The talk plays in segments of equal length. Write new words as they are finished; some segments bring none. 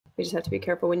You just have to be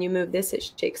careful when you move this,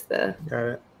 it shakes the... Got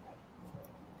it.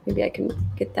 Maybe I can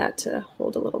get that to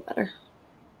hold a little better.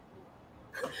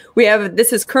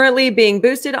 This is currently being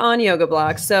boosted on Yoga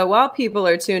Blocks. So while people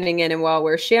are tuning in and while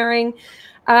we're sharing,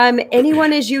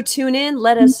 anyone as you tune in,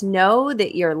 let us know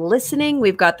that you're listening.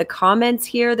 We've got the comments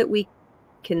here that we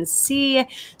can see.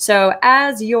 So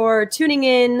as you're tuning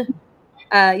in,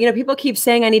 people keep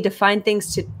saying I need to find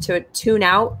things to tune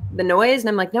out the noise. And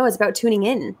I'm like, no, it's about tuning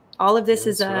in. All of this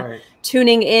is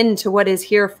tuning in to what is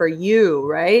here for you,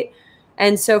 right?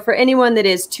 And so for anyone that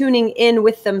is tuning in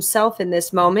with themselves in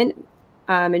this moment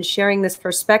and sharing this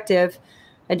perspective,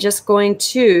 I'm just going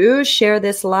to share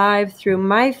this live through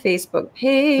my Facebook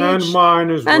page. And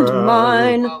mine as well. And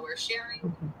mine. While we're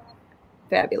sharing.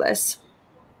 Fabulous.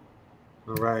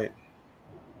 All right.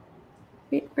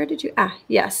 Wait, where did you?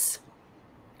 Yes.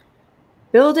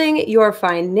 Building your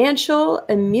financial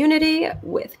immunity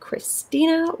with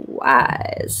Kirsstina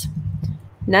Wise.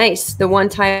 Nice. The one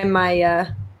time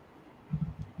my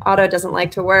auto doesn't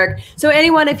like to work. So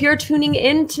anyone, if you're tuning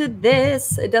into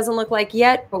this, it doesn't look like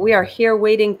yet, but we are here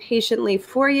waiting patiently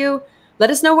for you. Let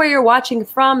us know where you're watching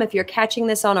from. If you're catching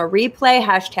this on a replay,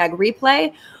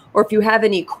 #replay, or if you have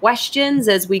any questions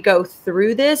as we go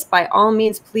through this, by all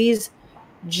means, please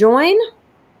join.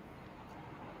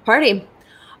 Party.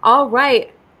 All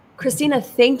right. Kirsstina,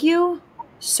 thank you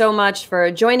so much for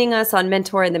joining us on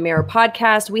Mentor in the Mirror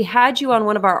podcast. We had you on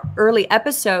one of our early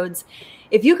episodes.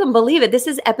 If you can believe it, this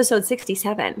is episode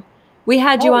 67. We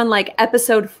had you on like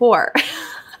episode 4.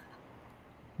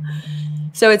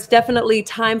 So it's definitely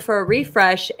time for a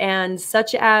refresh. And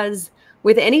such as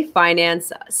with any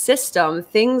finance system,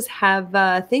 things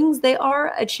they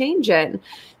are a change in.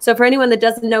 So for anyone that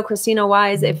doesn't know Kirsstina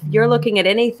Wise, if you're looking at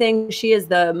anything, she is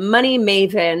the money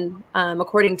maven,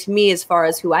 according to me, as far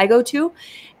as who I go to.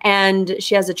 And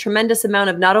she has a tremendous amount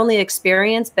of not only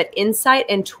experience, but insight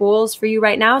and tools for you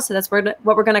right now. So that's what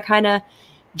we're going to kind of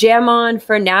jam on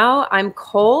for now. I'm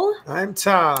Cole. I'm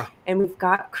Ta. And we've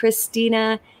got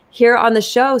Kirsstina here on the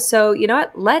show. So you know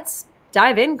what? Let's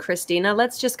dive in, Kirsstina.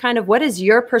 Let's just kind of, what is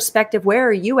your perspective? Where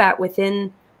are you at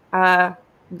within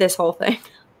this whole thing?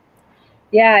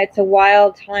 Yeah, it's a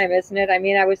wild time, isn't it? I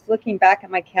mean, I was looking back at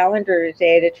my calendar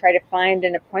today to try to find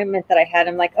an appointment that I had.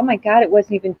 I'm like, oh my God, it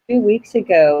wasn't even 2 weeks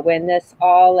ago when this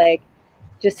all like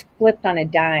just flipped on a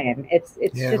dime. It's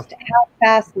just how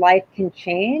fast life can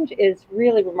change is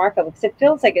really remarkable, because it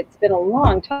feels like it's been a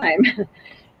long time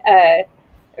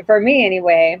for me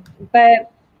anyway. But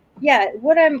yeah,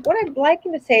 what I'm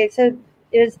liking to say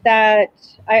is that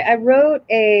I wrote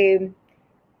a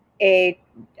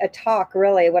talk,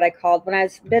 really, what I called, when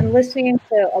I've been listening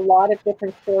to a lot of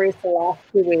different stories the last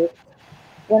 2 weeks.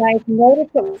 When I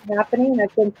noticed what was happening,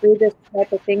 I've been through this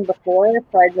type of thing before,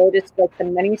 so I noticed like the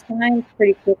money signs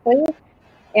pretty quickly.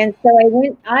 And so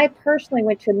I personally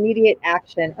went to immediate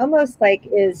action, almost like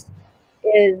is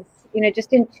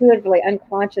just intuitively,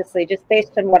 unconsciously, just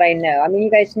based on what I know. I mean,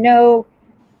 you guys know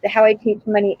how I teach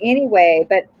money anyway,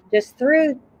 but just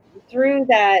through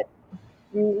that,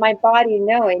 my body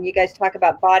knowing, you guys talk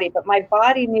about body, but my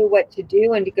body knew what to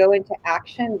do and to go into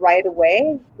action right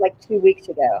away, like 2 weeks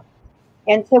ago.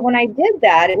 And so when I did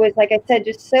that, it was, like I said,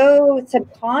 just so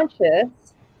subconscious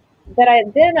that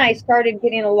I started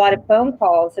getting a lot of phone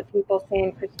calls of people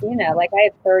saying, Kirsstina, like, I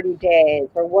have 30 days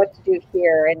or what to do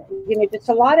here. And, just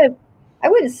a lot of, I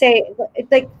wouldn't say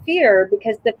it's like fear,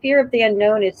 because the fear of the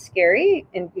unknown is scary.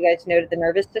 And you guys know the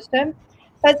nervous system.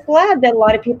 So I was glad that a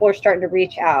lot of people are starting to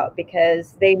reach out,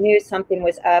 because they knew something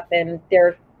was up and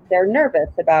they're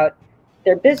nervous about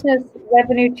their business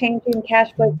revenue changing,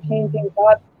 cash flow changing,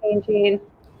 jobs changing,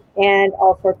 and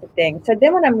all sorts of things. So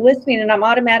then when I'm listening and I'm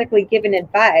automatically giving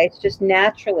advice, just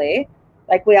naturally,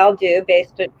 like we all do,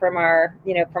 based from our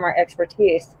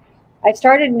expertise, I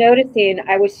started noticing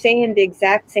I was saying the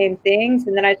exact same things,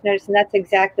 and then I was noticing that's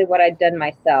exactly what I'd done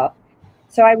myself.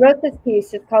 So I wrote this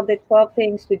piece. It's called The 12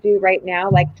 Things to Do Right Now,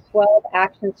 like 12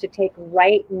 actions to take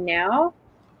right now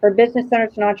for business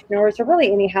owners and entrepreneurs, or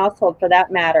really any household for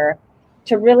that matter,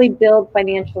 to really build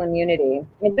financial immunity.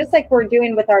 And just like we're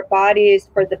doing with our bodies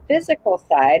for the physical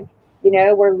side,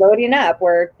 we're loading up,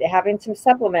 we're having some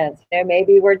supplements,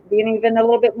 maybe we're being even a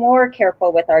little bit more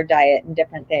careful with our diet and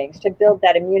different things to build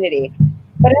that immunity.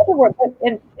 But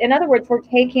in other words, we're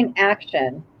taking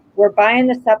action. We're buying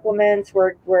the supplements,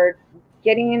 we're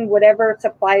getting whatever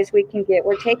supplies we can get.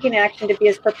 We're taking action to be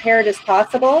as prepared as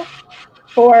possible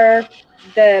for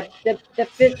the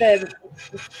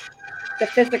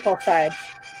physical side.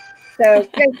 So is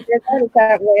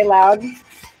that way loud?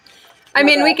 I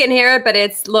mean, we can hear it, but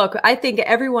look, I think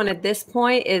everyone at this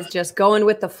point is just going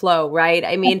with the flow, right?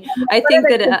 I mean, I think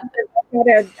that got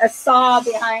a saw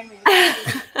behind me.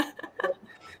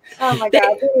 Oh my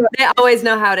God. They always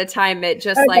know how to time it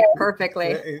just like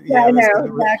perfectly. Yeah, I know,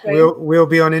 exactly. We'll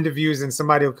be on interviews and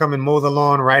somebody will come and mow the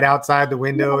lawn right outside the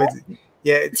window.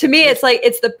 To me, it's like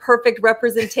it's the perfect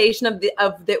representation of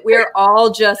that we're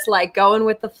all just like going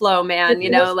with the flow, man.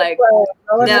 You know, like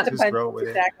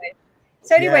exactly.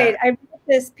 So anyway, I wrote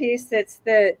this piece that's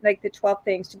the 12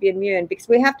 things to be immune, because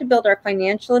we have to build our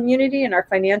financial immunity and our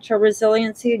financial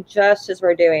resiliency just as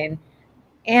we're doing.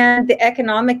 And the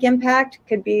economic impact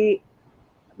could be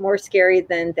more scary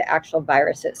than the actual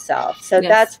virus itself. So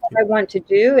that's what I want to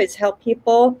do, is help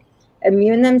people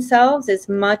immune themselves as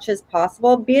much as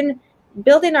possible,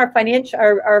 building our financial,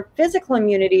 our physical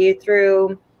immunity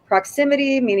through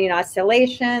proximity, meaning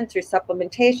isolation, through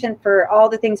supplementation, for all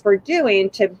the things we're doing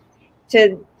to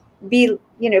be,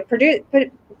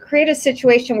 create a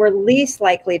situation we're least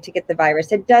likely to get the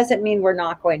virus. It doesn't mean we're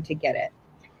not going to get it.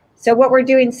 So what we're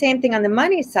doing, same thing on the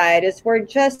money side, is we're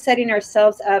just setting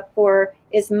ourselves up for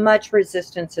as much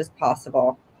resistance as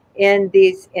possible in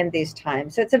these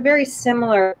times. So it's a very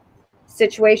similar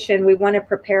situation. We want to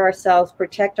prepare ourselves,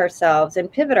 protect ourselves,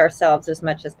 and pivot ourselves as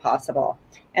much as possible.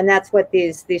 And that's what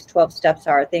these 12 steps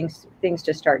are, things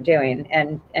to start doing,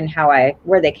 and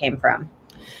where they came from.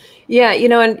 Yeah,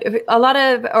 and a lot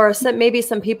of, or maybe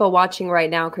some people watching right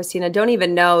now, Kirsstina, don't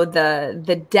even know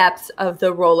the depth of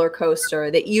the roller coaster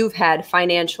that you've had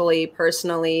financially,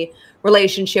 personally,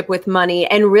 relationship with money,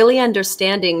 and really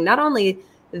understanding not only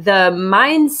the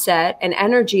mindset and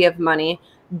energy of money,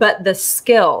 but the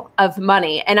skill of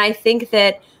money. And I think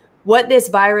that what this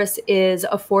virus is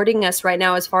affording us right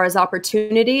now, as far as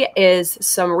opportunity, is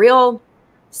some real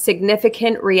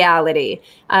significant reality.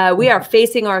 We are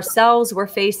facing ourselves, we're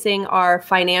facing our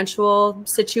financial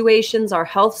situations, our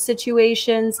health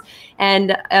situations,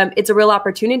 and it's a real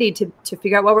opportunity to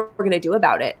figure out what we're going to do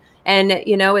about it. And,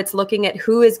 it's looking at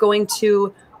who is going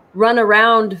to run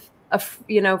around,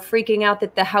 freaking out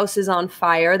that the house is on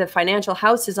fire, the financial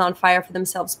house is on fire for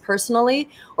themselves personally,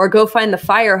 or go find the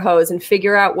fire hose and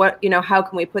figure out how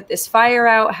can we put this fire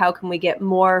out? How can we get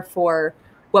more for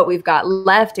what we've got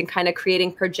left, and kind of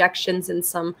creating projections and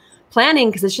some planning,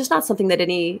 because it's just not something that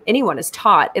anyone is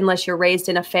taught unless you're raised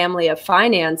in a family of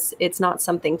finance. It's not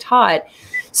something taught.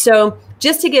 So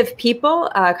just to give people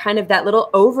kind of that little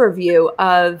overview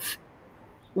of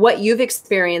what you've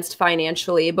experienced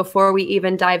financially before we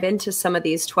even dive into some of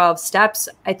these 12 steps,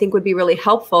 I think would be really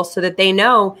helpful, so that they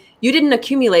know you didn't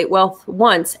accumulate wealth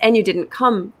once and you didn't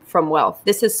come from wealth.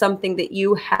 This is something that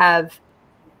you have.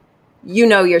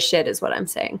 Your shit is what I'm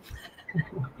saying.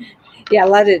 Yeah, a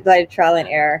lot of trial and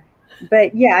error.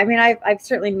 But yeah, I mean, I've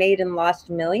certainly made and lost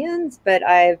millions, but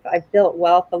I've built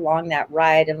wealth along that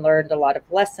ride and learned a lot of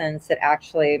lessons that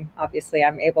actually, obviously,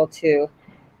 I'm able to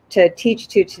teach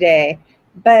to today.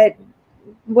 But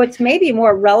what's maybe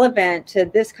more relevant to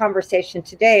this conversation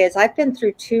today is I've been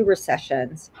through 2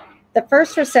 recessions. The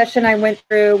first recession I went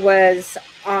through was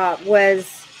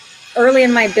early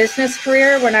in my business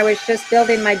career, when I was just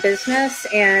building my business.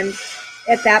 And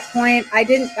at that point,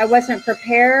 I wasn't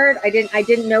prepared. I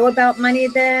didn't know about money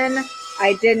then.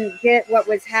 I didn't get what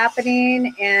was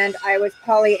happening, and I was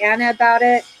Pollyanna about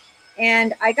it.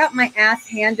 And I got my ass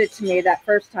handed to me that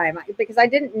first time, because I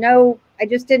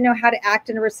just didn't know how to act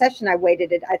in a recession. I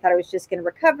waited it. I thought I was just going to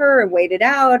recover and wait it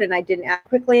out, and I didn't act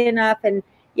quickly enough. And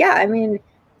yeah, I mean,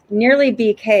 nearly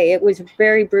BK. It was a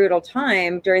very brutal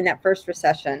time during that first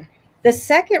recession. The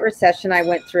second recession I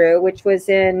went through, which was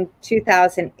in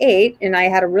 2008, and I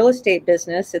had a real estate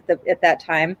business at that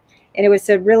time, and it was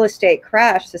a real estate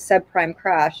crash, the subprime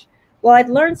crash. Well, I'd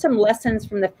learned some lessons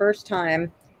from the first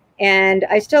time, and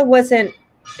I still wasn't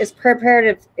as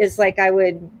prepared as like I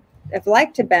would have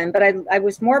liked to been, but I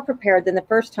was more prepared than the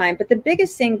first time. But the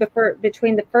biggest thing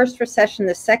between the first recession,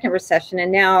 the second recession,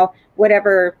 and now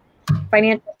whatever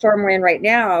financial storm we're in right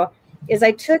now, is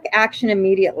I took action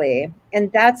immediately.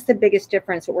 And that's the biggest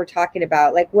difference, what we're talking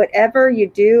about. Like, whatever you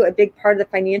do, a big part of the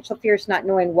financial fear is not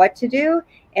knowing what to do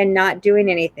and not doing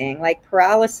anything. Like,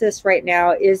 paralysis right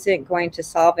now isn't going to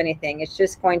solve anything. It's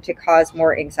just going to cause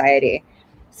more anxiety.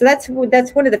 So that's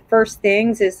one of the first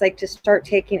things, is like to start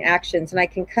taking actions. And I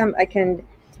can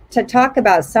to talk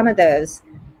about some of those.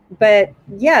 But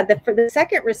yeah, for the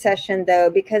second recession though,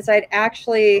 because I'd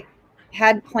actually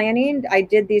had planning, I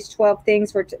did these 12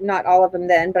 things, not all of them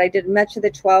then, but I did much of the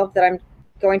 12 that I'm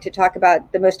going to talk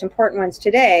about, the most important ones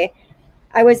today.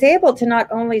 I was able to not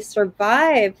only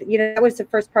survive, that was the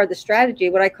first part of the strategy,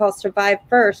 what I call survive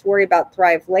first, worry about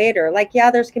thrive later. Like,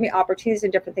 yeah, there's going to be opportunities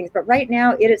and different things, but right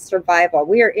now it is survival.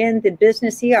 We are in the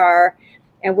business ER,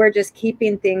 and we're just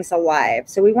keeping things alive.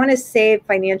 So we want to save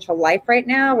financial life right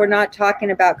now. We're not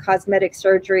talking about cosmetic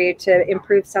surgery to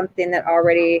improve something that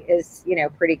already is, you know,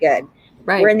 pretty good.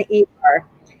 Right. We're in the ER.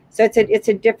 So it's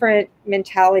a different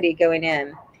mentality going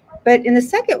in. But in the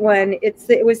second one,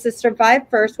 it was the survive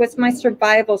first. What's my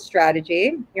survival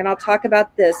strategy? And I'll talk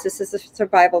about this. This is a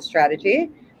survival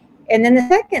strategy. And then the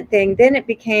second thing, then it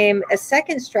became a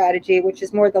second strategy, which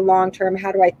is more the long term.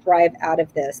 How do I thrive out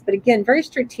of this? But again, very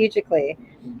strategically,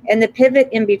 and the pivot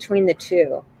in between the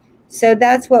two. So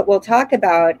that's what we'll talk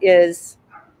about is,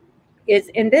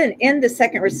 and then in the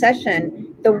second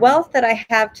recession, the wealth that I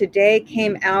have today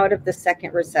came out of the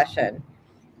second recession.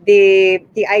 The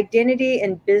identity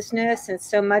and business and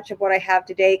so much of what I have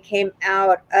today came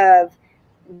out of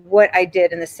what I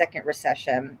did in the second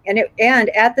recession. And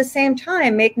at the same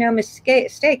time, make no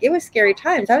mistake, it was scary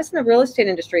times. I was in the real estate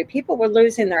industry. People were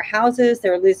losing their houses, they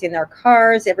were losing their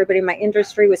cars. Everybody in my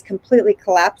industry was completely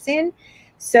collapsing.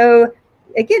 So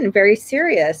again, very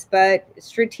serious, but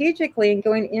strategically and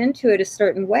going into it a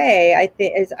certain way, I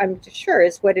think, as I'm sure,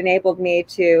 is what enabled me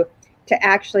to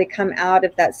actually come out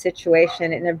of that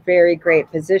situation in a very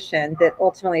great position that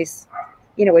ultimately,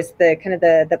 you know, was the kind of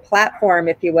the platform,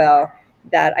 if you will,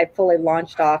 that I fully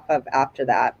launched off of after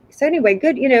that. So anyway,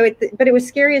 good, you know, but it was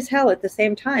scary as hell at the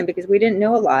same time because we didn't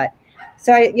know a lot.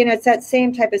 So you know, it's that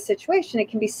same type of situation. It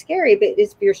can be scary, but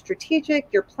if you're strategic,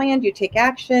 you're planned, you take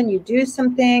action, you do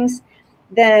some things,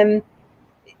 then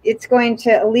it's going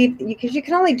to alleviate, because you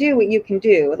can only do what you can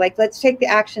do. Like, let's take the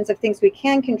actions of things we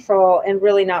can control and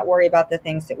really not worry about the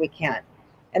things that we can't.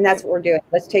 And that's what we're doing.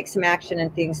 Let's take some action in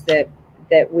things that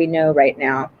we know right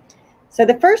now. So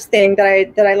the first thing that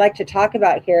I like to talk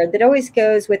about here, that always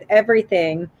goes with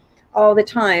everything all the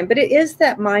time, but it is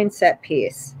that mindset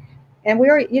piece. And we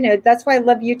are, you know, that's why I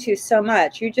love you two so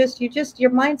much. Your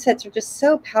mindsets are just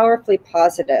so powerfully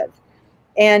positive,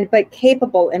 but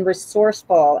capable and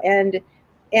resourceful. And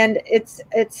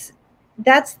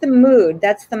that's the mood,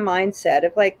 that's the mindset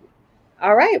of like,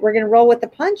 all right, we're going to roll with the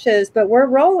punches, but we're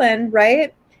rolling,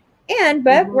 right?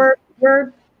 But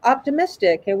we're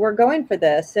optimistic and we're going for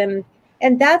this.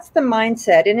 And that's the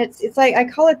mindset. And it's like, I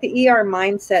call it the ER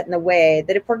mindset, in the way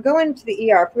that if we're going to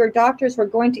the ER, if we're doctors, we're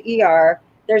going to ER,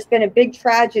 there's been a big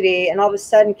tragedy and all of a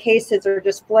sudden cases are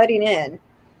just flooding in.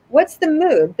 What's the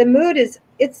mood? The mood is,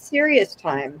 it's serious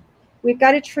time. We've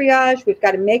got to triage, we've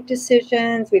got to make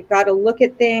decisions, we've got to look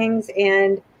at things,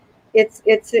 and it's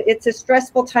a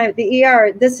stressful time. The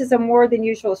ER, this is a more than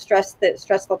usual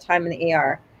stressful time in the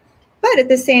ER. But at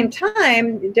the same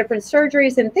time, different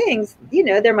surgeries and things, you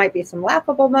know, there might be some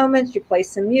laughable moments, you play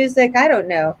some music, I don't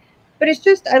know. But it's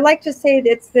just, I like to say that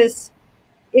it's this,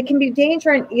 it can be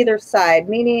danger on either side,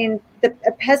 meaning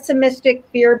a pessimistic,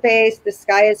 fear-based, the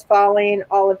sky is falling,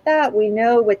 all of that, we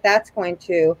know what that's going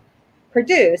to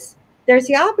produce. There's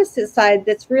the opposite side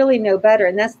that's really no better,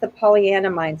 and that's the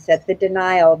Pollyanna mindset, the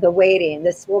denial, the waiting,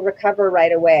 this will recover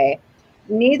right away.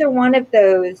 Neither one of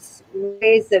those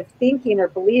ways of thinking or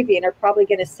believing are probably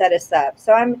going to set us up.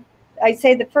 So I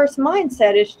say the first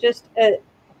mindset is just a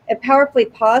powerfully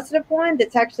positive one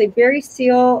that's actually very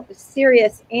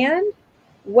serious. And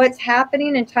what's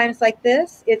happening in times like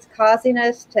this, it's causing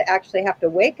us to actually have to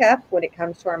wake up when it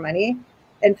comes to our money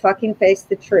and fucking face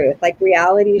the truth. Like,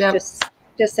 reality is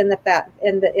just in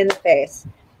the face,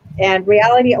 and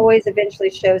reality always eventually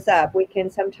shows up. We can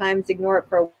sometimes ignore it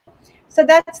for a while. So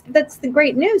that's the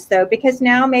great news, though, because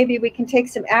now maybe we can take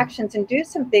some actions and do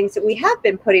some things that we have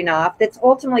been putting off that's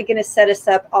ultimately going to set us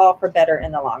up all for better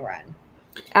in the long run.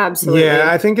 Absolutely. Yeah,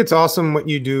 I think it's awesome what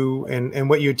you do and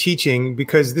what you're teaching,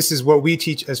 because this is what we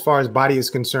teach as far as body is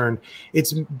concerned.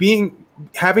 It's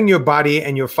having your body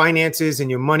and your finances and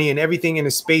your money and everything in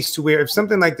a space to where if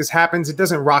something like this happens, it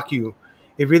doesn't rock you.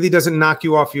 It really doesn't knock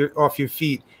you off your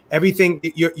feet. Everything,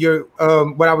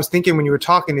 what I was thinking when you were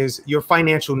talking is your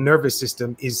financial nervous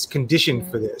system is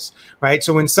conditioned for this, right?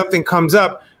 So when something comes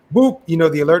up, boop, you know,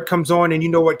 the alert comes on, and you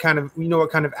know what kind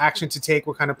of action to take,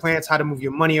 what kind of plans, how to move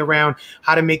your money around,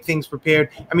 how to make things prepared.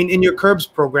 I mean, in your Curbs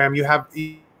program, you have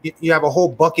a whole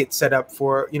bucket set up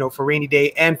for, you know, for rainy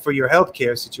day and for your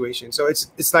healthcare situation. So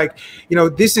it's like, you know,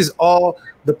 this is all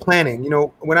the planning. You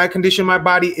know, when I condition my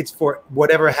body, it's for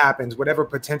whatever happens, whatever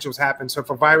potentials happen. So if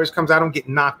a virus comes, I don't get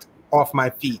knocked off my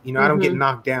feet. You know, I don't get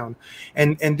knocked down.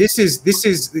 And this is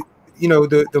you know,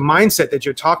 the mindset that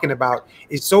you're talking about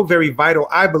is so very vital,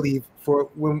 I believe, for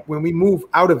when we move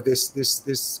out of this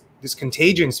this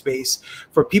contagion space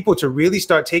for people to really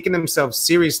start taking themselves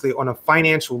seriously on a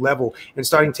financial level and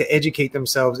starting to educate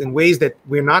themselves in ways that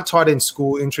we're not taught in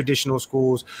school, in traditional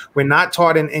schools. We're not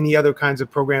taught in any other kinds of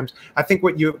programs. I think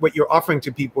what you're offering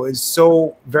to people is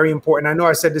so very important. I know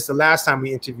I said this the last time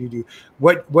we interviewed you.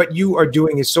 What you are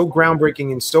doing is so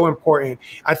groundbreaking and so important.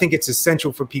 I think it's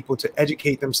essential for people to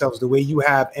educate themselves the way you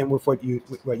have and with what you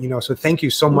know. So thank you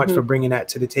so much for bringing that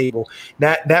to the table.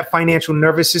 That financial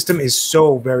nervous system is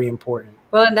so very important.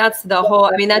 Well, and that's the whole,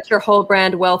 I mean, that's your whole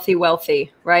brand, wealthy,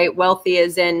 right? Wealthy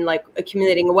is in like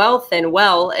accumulating wealth, and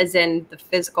well as in the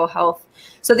physical health,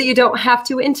 so that you don't have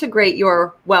to integrate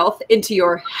your wealth into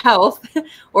your health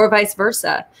or vice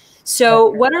versa. So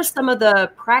what are some of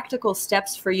the practical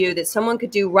steps for you that someone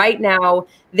could do right now?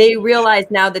 They realize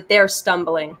now that they're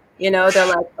stumbling, you know, they're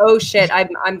like, oh shit,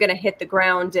 I'm going to hit the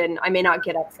ground and I may not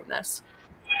get up from this.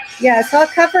 Yeah, so I'll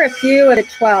cover a few at a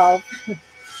 12.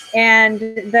 And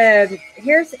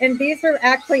these are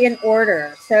actually in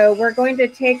order. So we're going to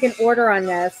take an order on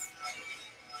this.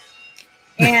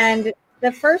 And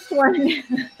the first one,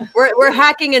 we're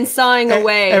hacking and sawing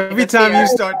away. Every time you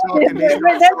start talking,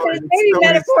 maybe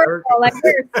metaphorical, like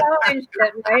we're sawing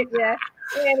shit, right? Yeah.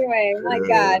 Anyway, my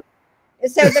God.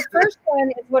 So the first one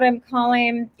is what I'm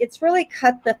calling, it's really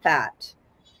cut the fat.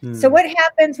 So what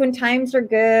happens when times are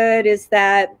good is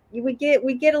that we get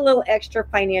a little extra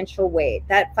financial weight.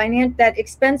 That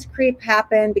expense creep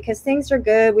happened because things are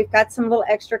good. We've got some little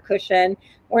extra cushion.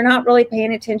 We're not really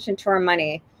paying attention to our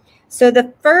money. So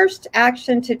the first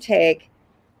action to take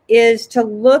is to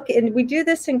look, and we do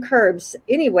this in curbs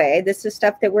anyway. This is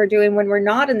stuff that we're doing when we're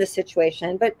not in the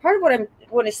situation. But part of what I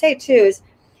want to say too is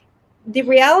the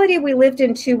reality we lived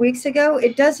in 2 weeks ago,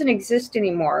 it doesn't exist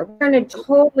anymore. We're in a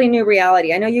totally new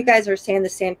reality. I know you guys are saying the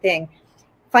same thing.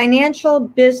 Financial,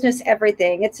 business,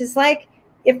 everything. It's just like,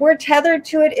 if we're tethered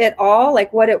to it at all,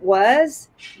 like what it was,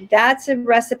 that's a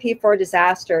recipe for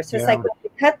disaster. So it's like,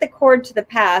 cut the cord to the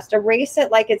past, erase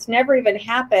it like it's never even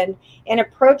happened, and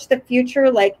approach the future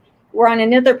like we're on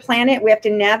another planet. We have to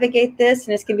navigate this,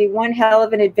 and it's going to be one hell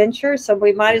of an adventure. So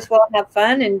we might as well have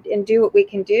fun and do what we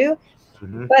can do.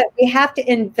 But we have to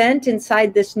invent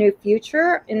inside this new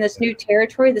future, in this new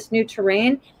territory, this new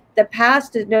terrain. The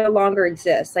past no longer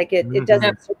exists. Like it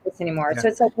doesn't surface anymore. So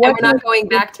it's like, and we're not going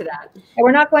back to that. And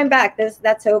we're not going back.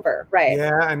 That's over. Right.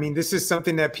 Yeah. I mean, this is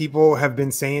something that people have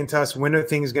been saying to us. When are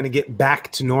things going to get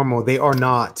back to normal? They are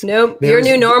not. Nope. Your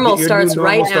new normal starts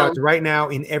right now. Starts right now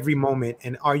in every moment.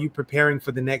 And are you preparing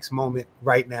for the next moment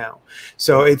right now?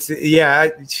 So it's, yeah,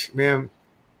 man.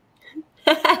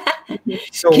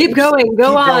 So keep going.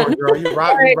 Go on. Girl. You're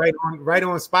right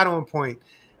on, spot on point.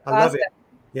 I love it.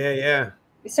 Yeah.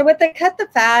 So with the cut the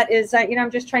fat is,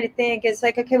 I'm just trying to think, is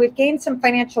like, okay, we've gained some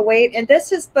financial weight, and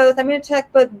this is both, I'm going to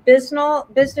talk both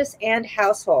business and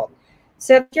household.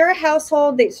 So if you're a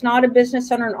household that's not a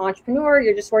business owner, an entrepreneur,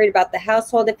 you're just worried about the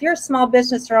household. If you're a small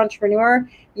business or entrepreneur,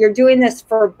 you're doing this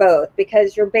for both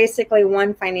because you're basically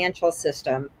one financial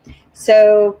system.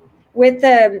 So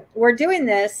we're doing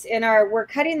this we're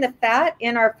cutting the fat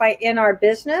in our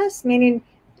business, meaning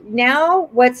now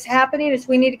what's happening is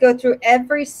we need to go through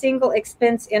every single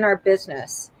expense in our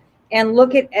business and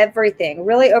look at everything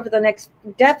really over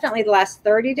definitely the last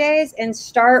 30 days and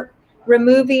start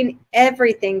removing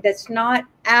everything that's not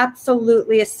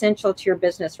absolutely essential to your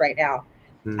business right now.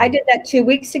 I did that 2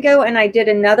 weeks ago, and I did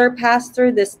another pass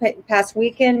through this past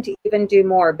weekend to even do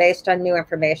more based on new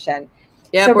information.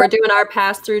 Yeah, so we're doing our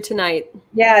pass through tonight.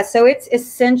 Yeah, so it's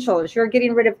essentials. You're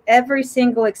getting rid of every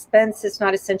single expense that's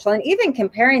not essential, and even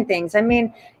comparing things. I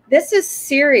mean, this is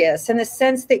serious in the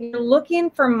sense that you're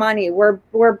looking for money. A lot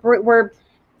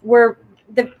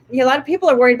of people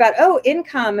are worried about,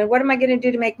 income and what am I going to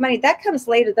do to make money? That comes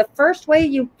later. The first way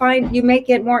you make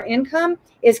it more income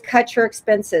is cut your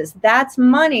expenses. That's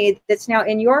money that's now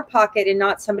in your pocket and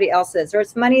not somebody else's, or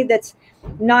it's money that's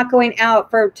not going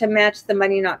out to match the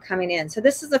money not coming in. So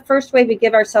this is the first way we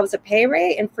give ourselves a pay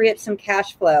rate and free up some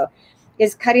cash flow,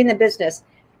 is cutting the business.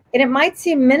 And it might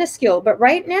seem minuscule, but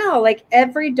right now, like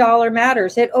every dollar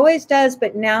matters. It always does,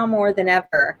 but now more than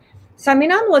ever. So, I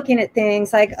mean, I'm looking at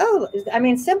things like,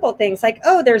 simple things like,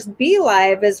 there's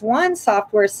BeLive as one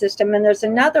software system, and there's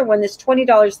another one that's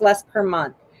 $20 less per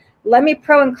month. Let me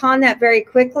pro and con that very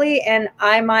quickly, and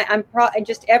I'm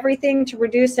just everything to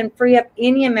reduce and free up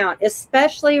any amount,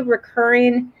 especially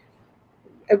recurring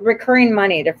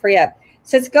money to free up.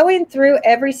 So it's going through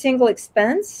every single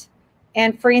expense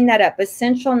and freeing that up,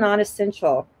 essential,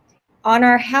 non-essential. On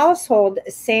our household,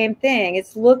 same thing.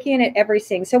 It's looking at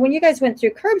everything. So when you guys went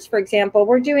through curbs, for example,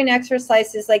 we're doing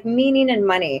exercises like meaning and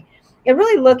money. and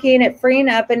really looking at freeing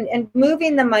up and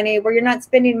moving the money where you're not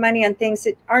spending money on things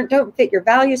that don't fit your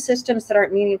value systems, that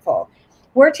aren't meaningful.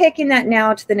 We're taking that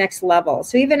now to the next level.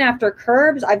 So even after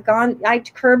curbs, I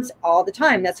curbs all the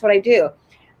time. That's what I do.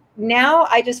 Now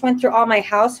I just went through all my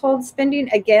household spending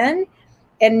again.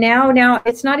 And now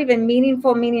it's not even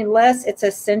meaningful, meaningless. It's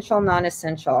essential,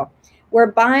 non-essential.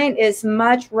 We're buying as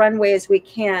much runway as we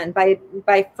can by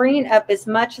freeing up as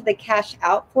much of the cash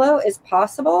outflow as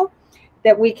possible,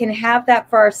 that we can have that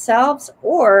for ourselves,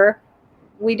 or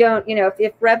we don't,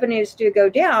 if revenues do go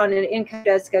down and income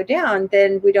does go down,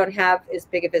 then we don't have as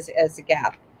big of as a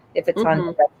gap if it's on the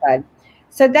left side.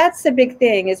 So that's the big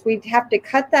thing, is we have to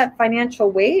cut that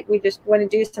financial weight. We just want to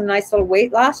do some nice little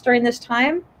weight loss during this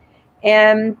time,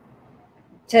 and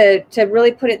to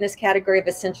really put it in this category of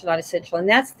essential, not essential. And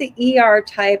that's the ER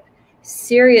type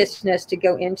seriousness to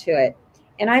go into it.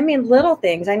 And I mean little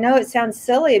things. I know it sounds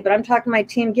silly, but I'm talking to my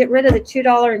team, get rid of the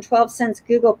 $2.12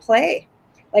 Google Play.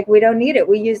 Like, we don't need it.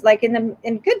 We use, like, in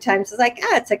good times, it's like,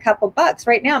 it's a couple bucks.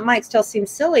 Right now it might still seem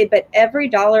silly, but every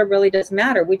dollar really does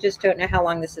matter. We just don't know how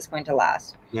long this is going to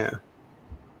last. Yeah.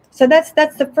 So that's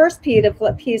the first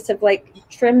piece of like,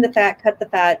 trim the fat, cut the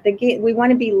fat. We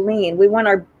want to be lean. We want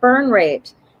our burn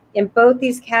rate in both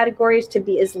these categories to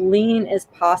be as lean as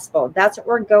possible. That's what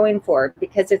we're going for,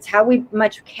 because it's how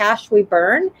much cash we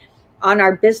burn on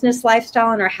our business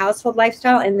lifestyle and our household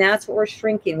lifestyle. And that's what we're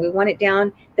shrinking. We want it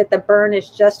down, that the burn is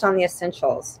just on the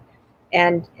essentials,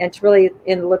 and to really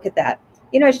look at that.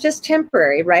 It's just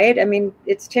temporary, right? I mean,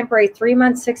 it's temporary, 3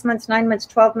 months, 6 months, 9 months,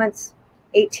 12 months,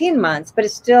 18 months, but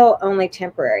it's still only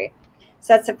temporary.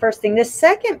 So that's the first thing. The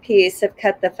second piece of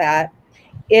cut the fat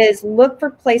is look for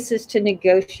places to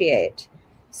negotiate.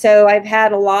 So I've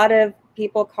had a lot of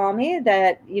people call me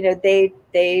that,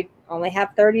 they only have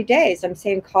 30 days. I'm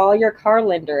saying, call your car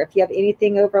lender. If you have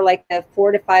anything over like a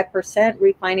 4 to 5%,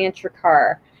 refinance your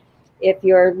car. If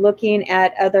you're looking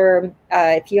at other,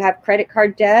 if you have credit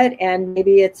card debt and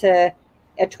maybe it's a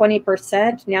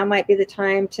 20%, now might be the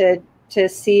time to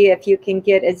see if you can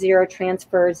get a zero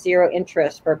transfer, zero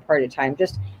interest for a part of time.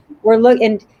 We're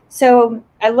looking. So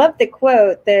I love the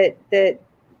quote that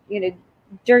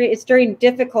during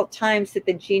difficult times that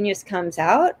the genius comes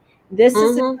out. This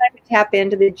is the time to tap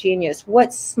into the genius.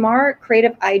 What smart,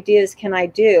 creative ideas can I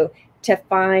do to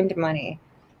find money?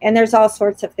 And there's all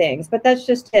sorts of things, but that's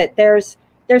just it. There's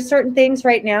certain things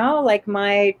right now, like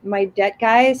my debt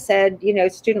guy said,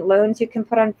 student loans you can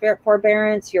put on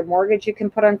forbearance, your mortgage you can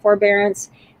put on forbearance.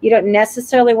 You don't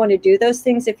necessarily want to do those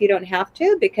things if you don't have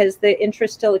to, because the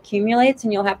interest still accumulates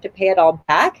and you'll have to pay it all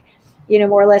back,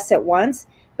 more or less at once.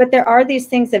 But there are these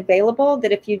things available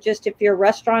that if you're a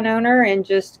restaurant owner and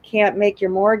just can't make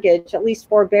your mortgage, at least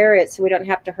forbear it so we don't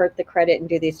have to hurt the credit and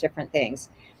do these different things.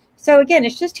 So again,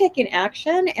 it's just taking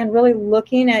action and really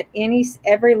looking at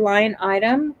every line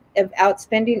item of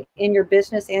outspending in your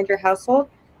business and your household.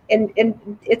 And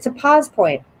it's a pause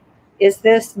point.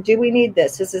 Do we need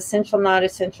this? Is essential, not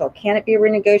essential? Can it be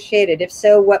renegotiated? If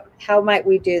so, how might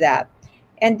we do that?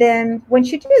 And then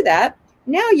once you do that,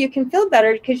 now you can feel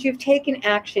better because you've taken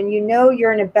action.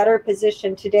 You're in a better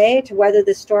position today to weather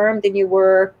the storm than you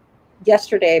were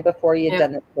yesterday before you'd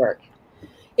done this work.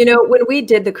 When we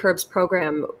did the Curbs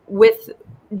program,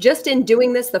 just in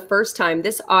doing this the first time,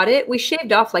 this audit, we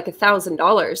shaved off like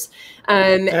 $1,000.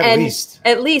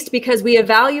 At least because we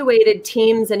evaluated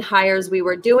teams and hires we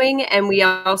were doing. And we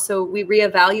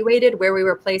reevaluated where we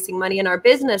were placing money in our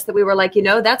business, that we were like,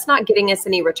 that's not getting us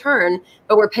any return,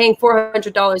 but we're paying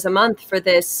 $400 a month for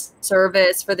this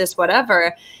service, for this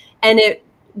whatever. And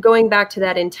going back to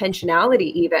that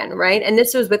intentionality even, right? And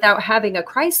this was without having a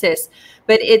crisis,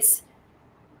 but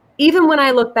even when I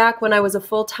look back, when I was a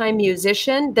full-time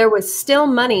musician, there was still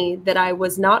money that I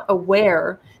was not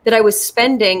aware that I was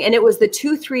spending. And it was the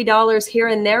 $2, $3 here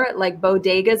and there at like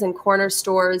bodegas and corner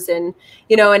stores and,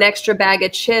 an extra bag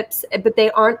of chips, but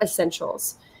they aren't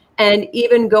essentials. And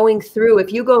even going through,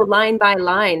 if you go line by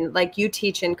line, like you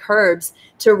teach in Curbs,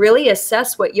 to really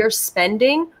assess what you're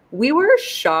spending, we were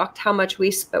shocked how much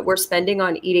we're spending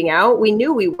on eating out. We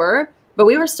knew we were, but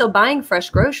we were still buying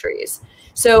fresh groceries.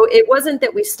 So it wasn't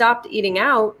that we stopped eating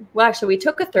out. Well, actually, we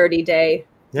took a 30-day,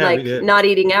 not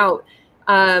eating out.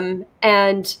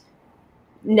 And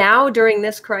now during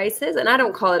this crisis, and I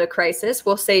don't call it a crisis,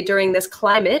 we'll say during this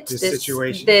climate, this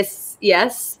situation,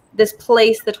 this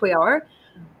place that we are,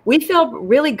 we feel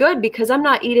really good because I'm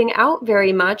not eating out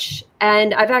very much,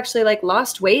 and I've actually like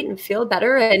lost weight and feel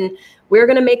better. And we're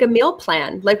going to make a meal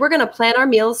plan. Like, we're going to plan our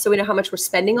meals so we know how much we're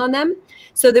spending on them,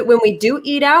 so that when we do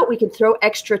eat out, we can throw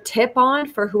extra tip on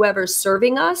for whoever's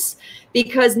serving us.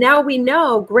 Because now we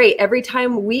know, great, every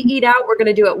time we eat out, we're going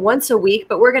to do it once a week,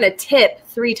 but we're going to tip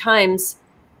 3 times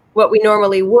what we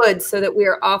normally would, so that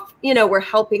we're off, you know, we're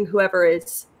helping whoever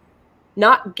is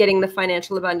not getting the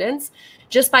financial abundance,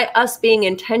 just by us being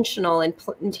intentional and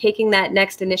taking that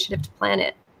next initiative to plan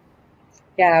it.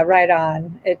 Yeah, right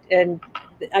on. And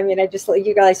I mean,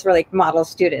 you guys are like model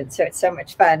students, so it's so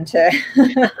much fun to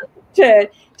to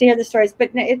hear the stories.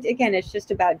 But again, it's just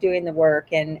about doing the work,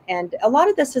 and a lot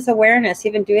of this is awareness.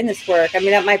 Even doing this work, I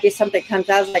mean, that might be something that comes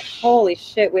out like, holy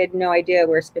shit, we had no idea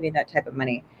we were spending that type of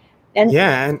money. And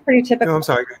yeah, and pretty typical. No, I'm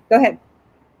sorry. Go ahead.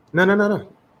 No.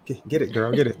 Get it,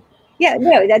 girl. Get it. Yeah,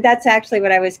 no, that's actually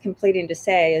what I was completing to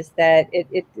say, is that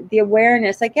the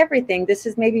awareness, like everything, this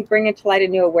is maybe bringing to light a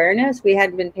new awareness. We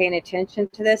hadn't been paying attention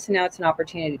to this, and now it's an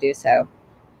opportunity to do so.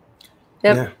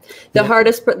 Yep.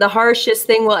 Yeah. The harshest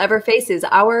thing we'll ever face is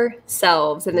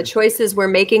ourselves and the choices we're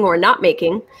making or not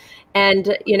making.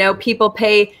 And, you know, people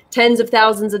pay tens of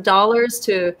thousands of dollars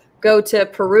to go to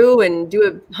Peru and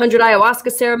do 100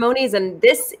 ayahuasca ceremonies. And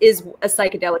this is a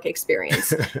psychedelic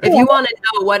experience. If you want to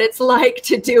know what it's like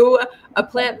to do a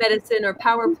plant medicine or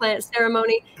power plant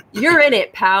ceremony, you're in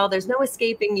it, pal. There's no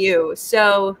escaping you.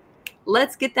 So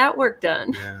let's get that work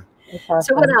done. Yeah. Awesome.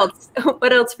 So what else?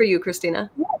 What else for you, Kirsstina?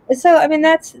 So, I mean,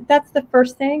 that's the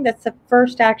first thing. That's the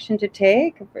first action to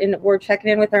take. We're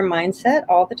checking in with our mindset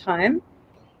all the time.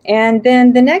 And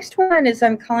then the next one is,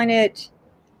 I'm calling it,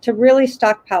 to really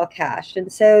stockpile cash.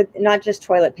 And so not just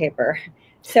toilet paper.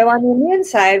 So on the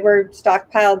inside, we're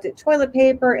stockpiled toilet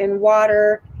paper and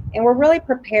water, and we're really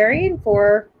preparing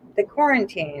for the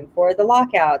quarantine, for the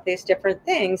lockout, these different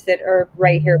things that are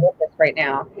right here with us right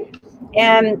now.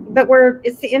 But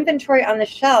it's the inventory on the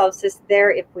shelves is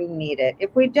there if we need it.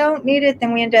 If we don't need it,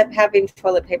 then we end up having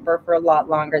toilet paper for a lot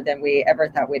longer than we ever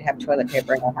thought we'd have toilet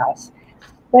paper in our house.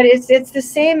 But it's the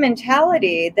same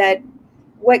mentality that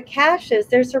what cash is,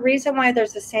 there's a reason why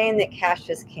there's a saying that cash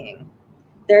is king.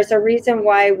 There's a reason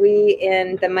why we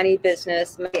in the money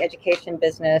business, money education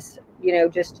business, you know,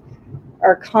 just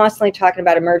are constantly talking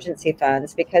about emergency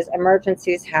funds, because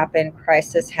emergencies happen,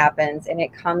 crisis happens, and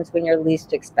it comes when you're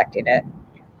least expecting it.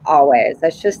 Always.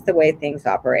 That's just the way things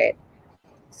operate.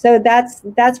 So that's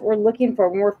what we're looking for.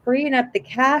 When we're freeing up the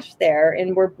cash there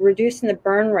and we're reducing the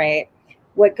burn rate,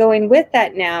 what going with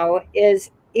that now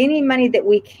is any money that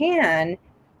we can,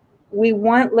 we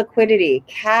want liquidity.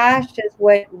 Cash is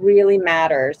what really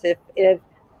matters.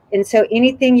 And so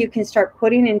anything you can start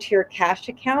putting into your cash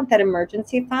account, that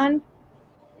emergency fund,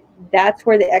 that's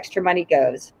where the extra money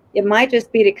goes. It might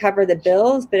just be to cover the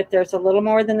bills, but if there's a little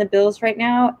more than the bills right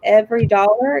now, every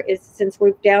dollar is, since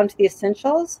we're down to the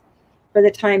essentials for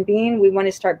the time being, we want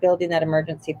to start building that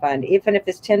emergency fund. Even if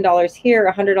it's $10 here,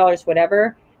 $100,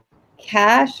 whatever.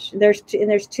 Cash, there's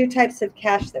 2 types of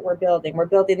cash that we're building. We're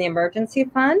building the emergency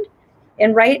fund.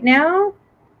 And right now,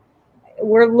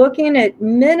 we're looking at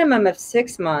minimum of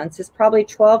 6 months. It's probably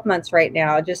 12 months right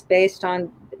now, just based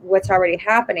on what's already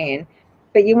happening.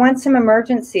 But you want some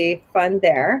emergency fund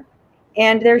there.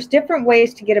 And there's different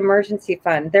ways to get emergency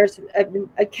fund. There's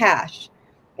a cash.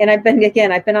 And I've been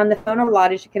on the phone a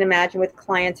lot, as you can imagine, with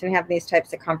clients and having these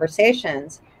types of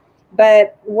conversations.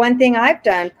 But one thing I've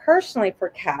done personally for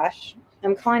cash,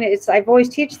 I'm calling it, I've always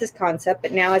teach this concept,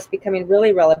 but now it's becoming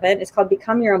really relevant. It's called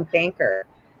become your own banker.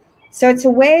 So it's a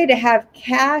way to have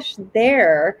cash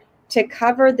there to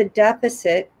cover the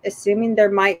deficit, assuming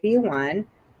there might be one.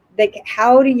 Like,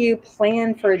 how do you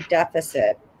plan for a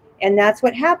deficit? And that's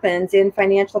what happens in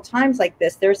financial times like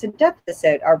this. There's a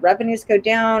deficit. Our revenues go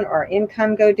down, our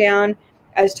income go down.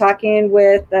 I was talking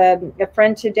with a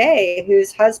friend today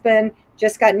whose husband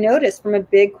just got notice from a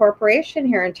big corporation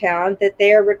here in town that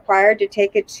they are required to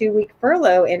take a 2-week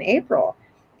furlough in April.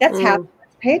 That's half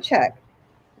his paycheck.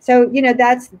 So, you know,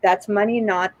 that's money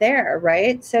not there,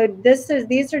 right? So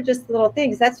these are just little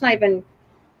things. That's not even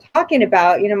talking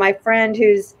about, you know, my friend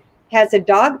has a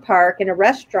dog park and a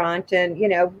restaurant, and, you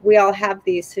know, we all have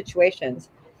these situations.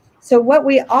 So what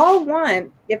we all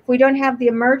want, if we don't have the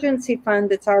emergency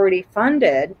fund that's already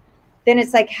funded, then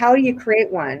it's like, how do you create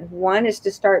one? One is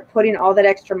to start putting all that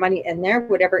extra money in there,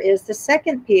 whatever it is. The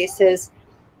second piece is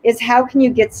how can you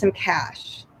get some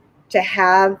cash to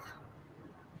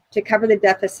cover the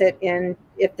deficit in,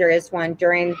 if there is one,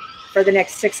 for the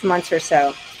next 6 months or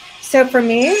so. So for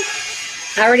me,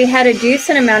 I already had a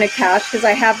decent amount of cash because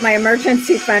I have my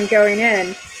emergency fund going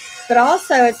in. But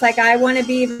also it's like, I want to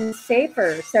be even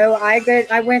safer. So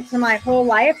I went to my whole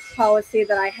life policy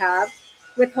that I have.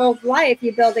 With whole life,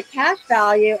 you build a cash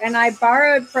value, and I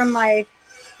borrowed from my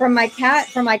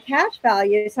cash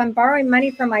value. So I'm borrowing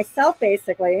money from myself,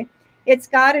 basically. It's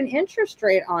got an interest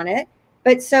rate on it.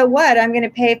 But so what? I'm going to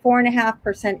pay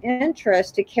 4.5%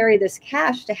 interest to carry this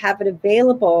cash, to have it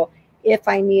available if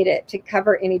I need it, to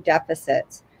cover any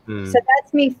deficits. So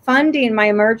that's me funding my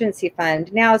emergency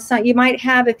fund. Now, you might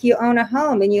have, if you own a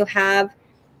home and you have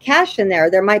cash in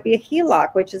there, there might be a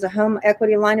HELOC, which is a home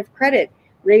equity line of credit.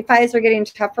 Refis are getting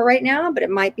tougher right now, but it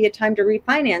might be a time to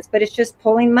refinance. But it's just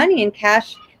pulling money in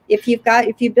cash. If you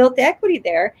built the equity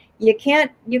there, you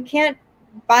can't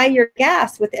buy your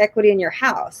gas with equity in your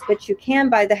house, but you can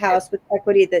buy the house with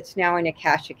equity that's now in a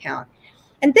cash account.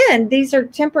 And then these are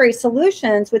temporary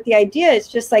solutions with the idea it's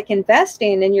just like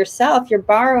investing in yourself. You're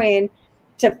borrowing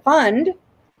to fund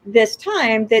this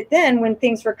time, that then when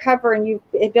things recover and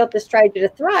you've built the strategy to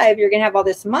thrive, you're going to have all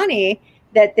this money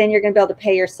that then you're going to be able to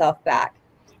pay yourself back.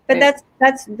 But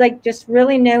that's like just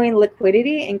really knowing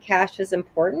liquidity and cash is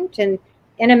important. And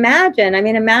imagine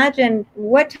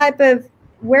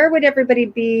where would everybody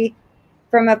be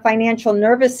from a financial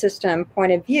nervous system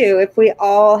point of view if we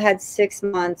all had 6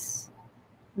 months,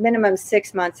 minimum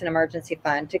 6 months in emergency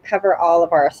fund to cover all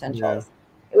of our essentials.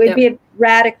 It would be a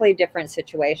radically different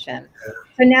situation.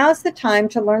 So now's the time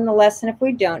to learn the lesson. If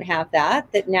we don't have that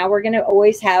now we're going to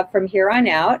always have from here on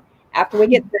out. After we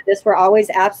get through this, we're always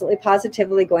absolutely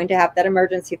positively going to have that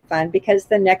emergency fund, because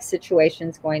the next situation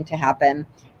is going to happen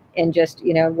in just,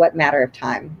 what matter of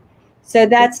time. So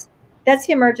that's the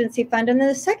emergency fund. And then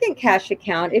the second cash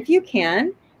account, if you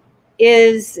can,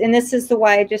 is, and this is the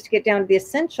why, just to get down to the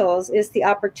essentials, is the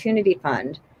opportunity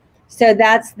fund. So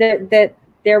that's that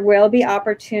there will be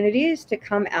opportunities to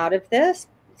come out of this.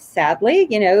 Sadly,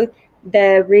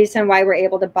 the reason why we're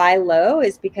able to buy low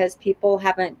is because people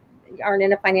aren't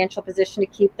in a financial position to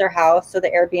keep their house or the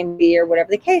Airbnb or whatever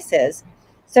the case is.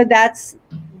 So that's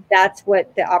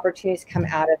what the opportunities come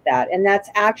out of that. And that's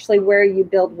actually where you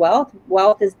build wealth.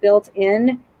 Wealth is built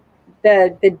in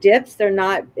the dips.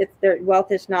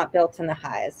 Wealth is not built in the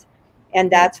highs.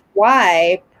 And that's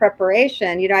why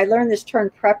preparation, I learned this term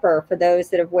prepper for those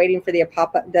that are waiting for the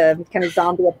kind of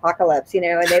zombie apocalypse, and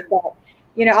they've got,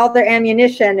 all their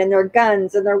ammunition and their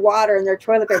guns and their water and their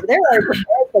toilet paper. They're already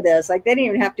prepared for this. Like, they didn't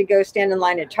even have to go stand in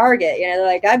line at Target. They're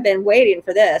like, I've been waiting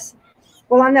for this.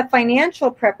 Well, on the financial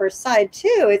prepper side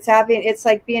too, it's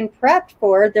like being prepped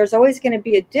for, there's always going to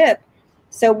be a dip.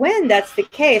 So when that's the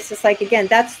case, it's like, again,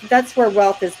 that's where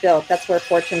wealth is built. That's where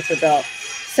fortunes are built.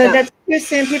 So that's too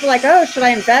soon. People are like, oh, should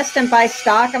I invest and buy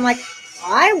stock? I'm like,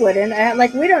 I wouldn't.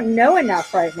 We don't know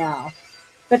enough right now.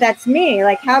 But that's me.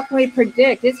 Like, how can we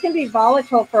predict? It's going to be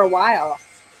volatile for a while.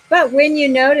 But when you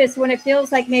notice, when it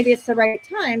feels like maybe it's the right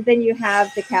time, then you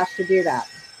have the cash to do that.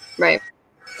 Right.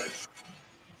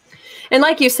 And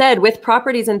like you said, with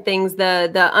properties and things,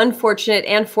 the unfortunate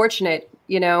and fortunate,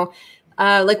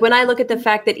 like when I look at the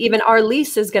fact that even our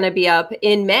lease is going to be up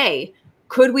in May,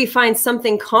 could we find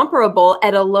something comparable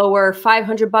at a lower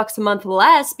 $500 a month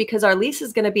less, because our lease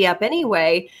is going to be up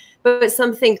anyway, but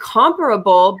something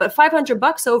comparable, but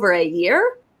 $500 over a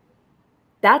year?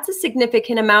 That's a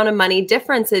significant amount of money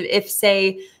difference if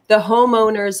say the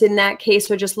homeowners in that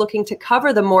case are just looking to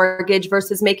cover the mortgage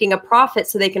versus making a profit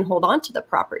so they can hold on to the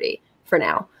property for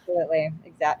now. Absolutely.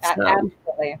 Exactly.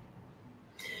 Absolutely.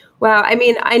 Wow. I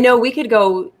mean, I know we could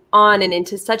go on and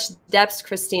into such depths,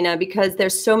 Kirsstina, because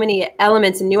there's so many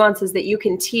elements and nuances that you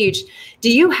can teach.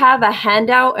 Do you have a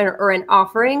handout or an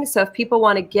offering? So if people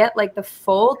want to get like the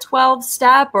full 12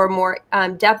 step or more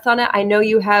depth on it, I know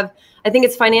you have, I think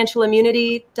it's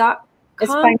financialimmunity.com.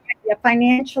 It's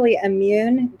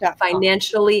financiallyimmune.com.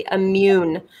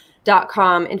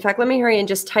 Financiallyimmune.com. In fact, let me hurry and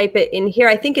just type it in here.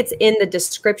 I think it's in the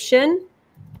description.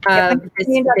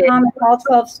 Financiallyimmune.com is all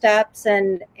 12 steps,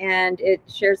 and it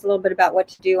shares a little bit about what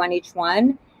to do on each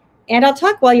one. And I'll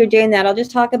talk while you're doing that. I'll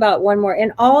just talk about one more.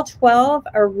 And all 12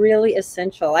 are really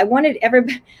essential. I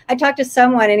talked to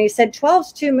someone and he said,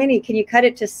 12's too many. Can you cut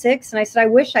it to 6? And I said, I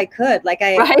wish I could. Like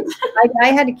I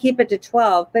had to keep it to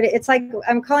 12, but it's like,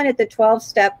 I'm calling it the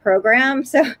 12-step program.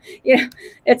 So,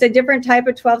 it's a different type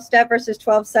of 12-step versus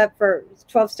 12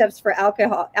 steps for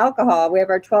alcohol. We have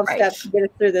our 12 steps to get us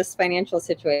through this financial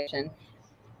situation.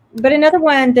 But another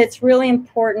one that's really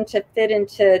important to fit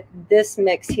into this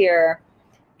mix here.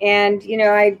 And,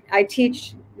 I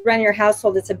teach run your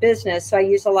household. It's a business. So I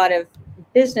use a lot of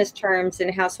business terms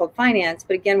in household finance.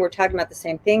 But again, we're talking about the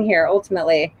same thing here.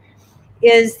 Ultimately,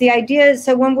 is the idea.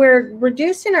 So when we're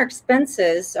reducing our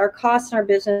expenses, our costs in our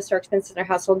business, our expenses in our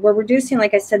household, we're reducing,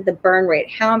 like I said, the burn rate,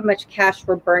 how much cash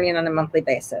we're burning on a monthly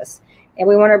basis. And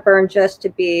we want to burn just to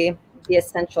be the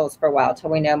essentials for a while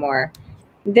till we know more.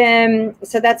 Then,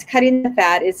 so that's cutting the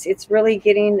fat. It's really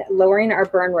lowering our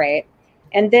burn rate.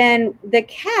 And then the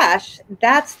cash,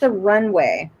 that's the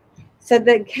runway. So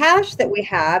the cash that we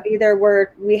have, either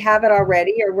we have it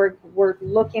already, or we're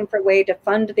looking for a way to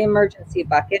fund the emergency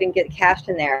bucket and get cash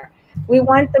in there. We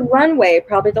want the runway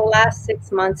probably the last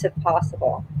 6 months if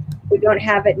possible. If we don't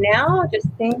have it now, just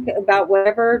think about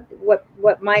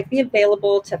what might be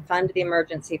available to fund the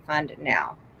emergency fund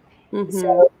now. Mm-hmm.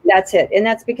 So that's it. And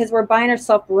that's because we're buying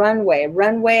ourselves runway.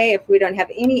 Runway, if we don't have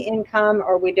any income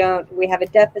or we have a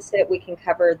deficit, we can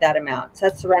cover that amount. So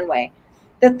that's the runway.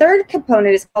 The third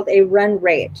component is called a run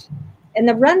rate. And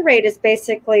the run rate is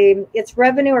basically, it's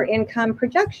revenue or income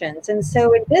projections. And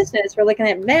so in business, we're looking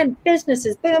at, man, business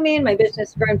is booming. My business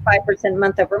is growing 5%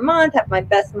 month over month, have my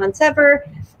best months ever.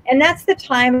 And that's the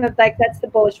time of that's the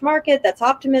bullish market. That's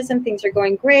optimism. Things are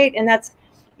going great. And that's,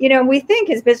 we think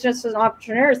as business and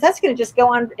entrepreneurs, that's going to just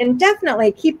go on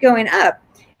indefinitely, keep going up.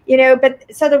 But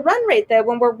so the run rate, though,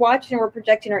 when we're watching and we're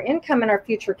projecting our income and our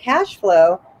future cash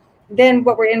flow, then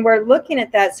we're looking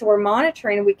at that, so we're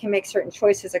monitoring and we can make certain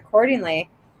choices accordingly.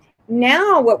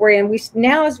 Now what we're in,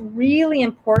 now is really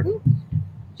important,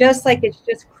 just like it's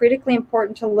just critically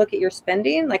important to look at your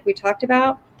spending, like we talked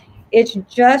about. It's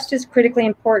just as critically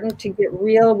important to get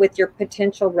real with your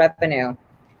potential revenue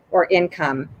or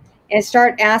income and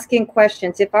start asking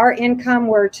questions. If our income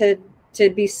were to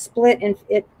be split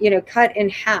and cut in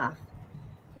half,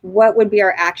 what would be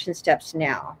our action steps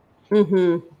now?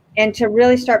 Mm-hmm. And to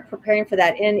really start preparing for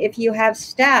that. And if you have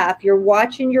staff, you're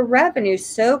watching your revenue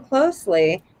so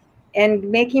closely and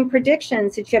making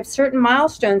predictions that you have certain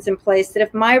milestones in place that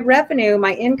if my revenue,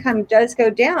 my income does go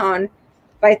down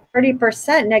by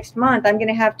 30% next month, I'm going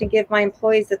to have to give my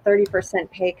employees a 30%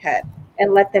 pay cut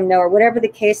and let them know, or whatever the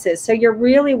case is. So you're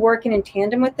really working in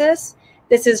tandem with this.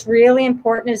 This is really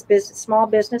important as small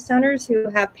business owners who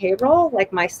have payroll,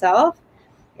 like myself.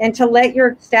 And to let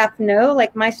your staff know,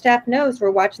 like my staff knows,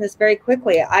 we're watching this very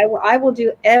quickly. I will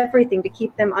do everything to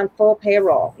keep them on full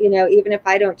payroll, even if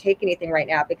I don't take anything right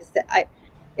now, because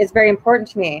it's very important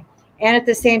to me. And at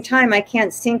the same time, I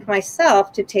can't sink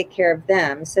myself to take care of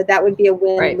them. So that would be a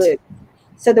win-lose. Right.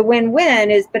 So the win-win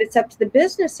is, but it's up to the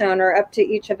business owner, up to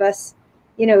each of us,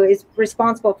 is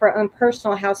responsible for our own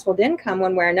personal household income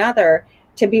one way or another,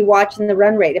 to be watching the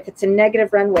run rate. If it's a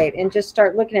negative run rate, and just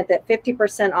start looking at that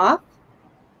 50% off.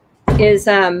 Is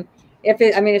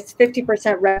it's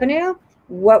 50% revenue,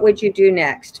 what would you do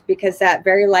next? Because that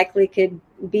very likely could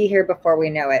be here before we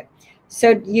know it.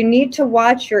 So you need to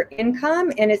watch your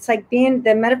income, and it's like being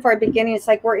the metaphor beginning. It's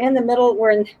like we're in the middle,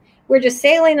 we're just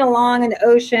sailing along in the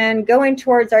ocean, going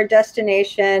towards our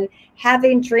destination,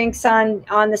 having drinks on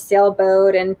the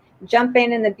sailboat and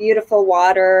jumping in the beautiful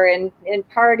water and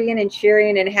partying and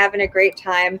cheering and having a great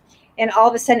time. And all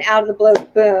of a sudden, out of the blue,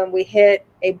 boom, we hit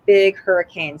a big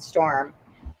hurricane storm.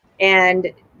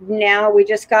 And now we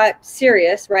just got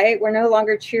serious, right? We're no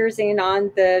longer cheersing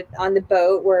on the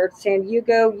boat. We're saying,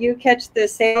 you catch the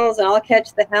sails and I'll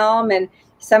catch the helm, and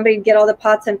somebody get all the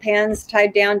pots and pans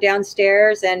tied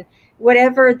downstairs, and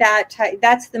whatever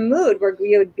that's the mood where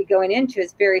you would be going into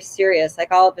is very serious.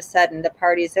 Like all of a sudden the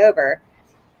party's over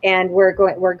and we're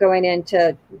going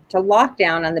into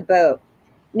lockdown on the boat.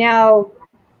 Now,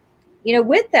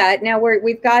 with that, now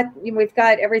we've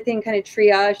got everything kind of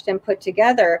triaged and put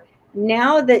together.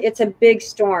 Now that it's a big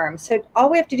storm, so all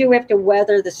we have to do, we have to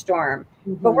weather the storm.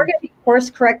 Mm-hmm. But we're going to be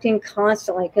course correcting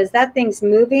constantly, because that thing's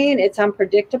moving, it's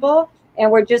unpredictable, and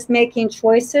we're just making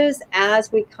choices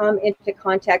as we come into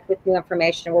contact with new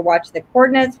information. We're watching the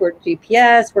coordinates, we're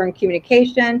GPS, we're in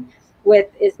communication with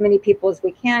as many people as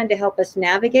we can to help us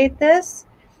navigate this,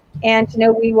 and to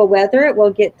know we will weather it, we'll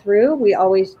get through, we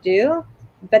always do.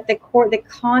 But the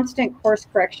constant course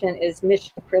correction is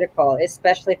mission critical,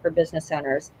 especially for business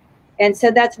owners. And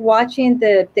so that's watching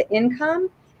the income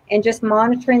and just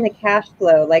monitoring the cash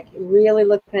flow, like really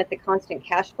looking at the constant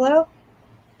cash flow.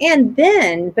 And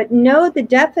then, but know the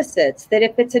deficits, that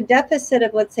if it's a deficit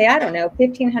of, let's say, I don't know,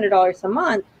 $1,500 a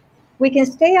month, we can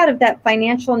stay out of that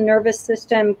financial nervous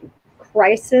system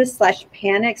crisis /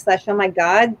 panic / oh my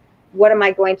God, what am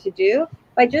I going to do?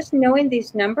 By just knowing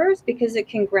these numbers, because it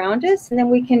can ground us, and then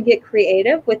we can get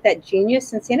creative with that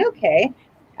genius and saying, okay,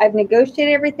 I've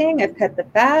negotiated everything, I've cut the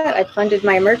fat, I've funded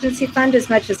my emergency fund as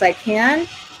much as I can,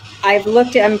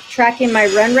 I'm tracking my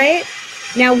run rate.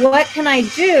 Now, what can I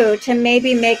do to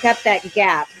maybe make up that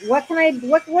gap? What do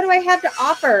I have to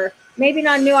offer maybe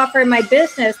not a new offer in my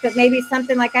business, but maybe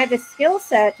something like I have a skill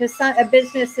set to a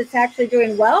business that's actually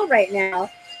doing well right now.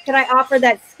 Could I offer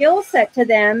that skill set to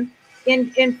them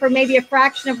in for maybe a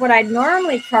fraction of what I'd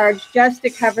normally charge just to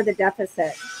cover the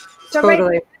deficit? So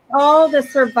Totally. right now, all the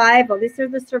survival, these are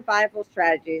the survival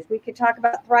strategies. We could talk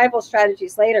about thrival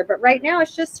strategies later, but right now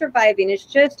it's just surviving. It's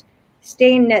just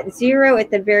staying net zero at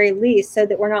the very least, so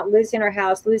that we're not losing our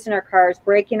house, losing our cars,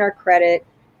 breaking our credit,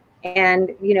 and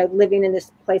living in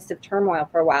this place of turmoil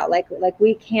for a while. Like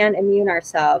we can immune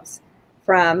ourselves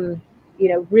from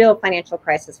real financial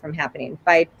crisis from happening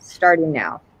by starting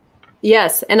now.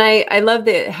 Yes, and I love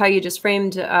how you just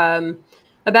framed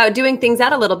about doing things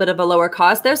at a little bit of a lower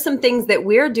cost. There's some things that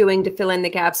we're doing to fill in the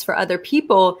gaps for other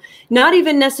people, not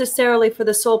even necessarily for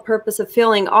the sole purpose of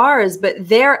filling ours, but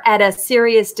they're at a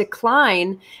serious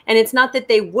decline. And it's not that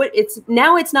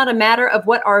it's not a matter of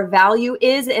what our value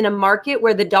is in a market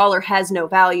where the dollar has no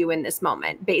value in this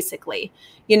moment, basically.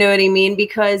 You know what I mean?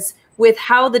 Because with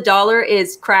how the dollar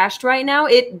is crashed right now,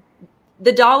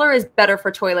 the dollar is better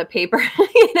for toilet paper.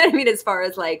 You know what I mean? As far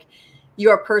as like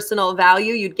your personal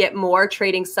value, you'd get more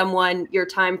trading someone your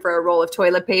time for a roll of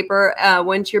toilet paper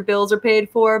once your bills are paid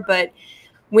for. But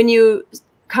when you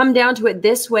come down to it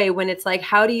this way, when it's like,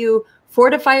 how do you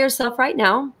fortify yourself right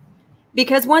now?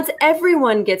 Because once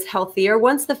everyone gets healthier,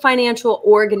 once the financial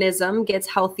organism gets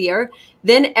healthier,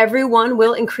 then everyone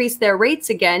will increase their rates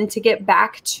again to get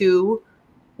back to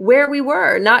where we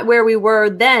were, not where we were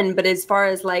then, but as far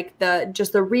as like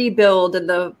the rebuild and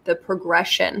the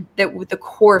progression, that the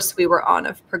course we were on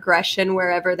of progression,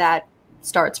 wherever that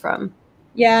starts from.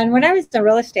 Yeah. And when I was in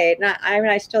real estate,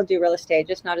 I still do real estate,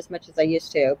 just not as much as I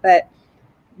used to, but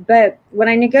when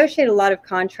I negotiated a lot of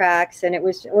contracts, and it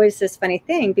was always this funny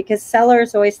thing, because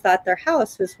sellers always thought their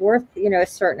house was worth, a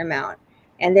certain amount.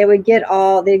 And they would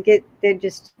they'd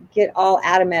just get all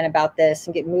adamant about this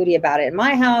and get moody about it.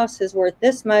 My house is worth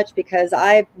this much because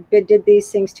I did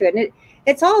these things to it. And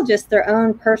it's all just their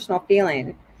own personal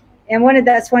feeling. And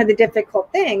that's one of the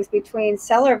difficult things between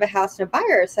seller of a house and a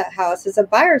buyer's house is a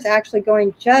buyer's actually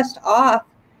going just off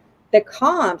the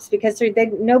comps, because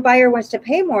no buyer wants to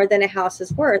pay more than a house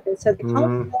is worth. And so the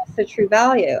comps is the true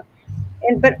value.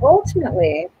 But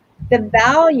ultimately, the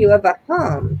value of a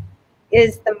home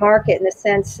is the market, in the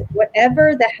sense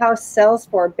whatever the house sells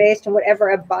for based on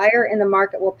whatever a buyer in the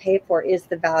market will pay for is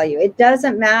the value. It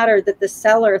doesn't matter that the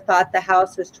seller thought the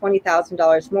house was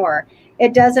 $20,000 more.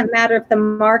 It doesn't matter if the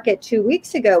market 2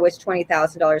 weeks ago was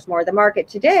 $20,000 more. The market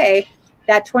today,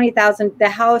 that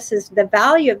 $20,000, the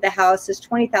value of the house is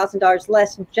 $20,000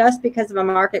 less just because of a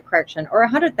market correction, or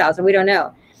 $100,000, we don't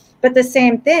know. But the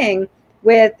same thing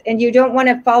and you don't want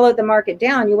to follow the market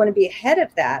down, you want to be ahead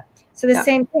of that. So the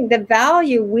same thing, the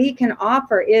value we can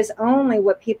offer is only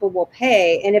what people will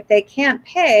pay. And if they can't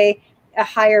pay a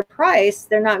higher price,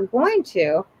 they're not going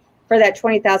to for that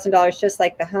 $20,000, just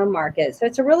like the home market. So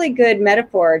it's a really good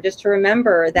metaphor just to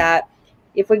remember that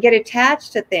if we get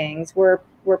attached to things, we're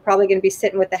probably going to be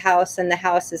sitting with the house, and the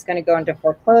house is going to go into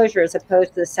foreclosure, as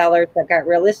opposed to the sellers that got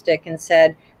realistic and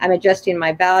said, I'm adjusting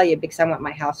my value because I want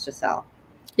my house to sell.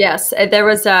 Yes. There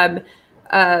was a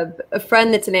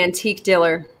friend that's an antique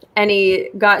dealer, and he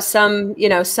got some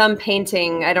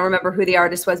painting. I don't remember who the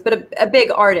artist was, but a big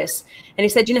artist. And he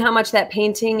said, you know how much that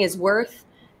painting is worth?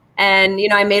 And,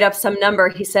 I made up some number.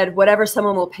 He said, whatever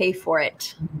someone will pay for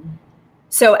it.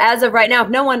 So as of right now, if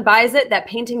no one buys it, that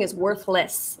painting is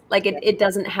worthless. Like it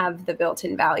doesn't have the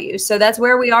built-in value. So that's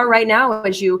where we are right now,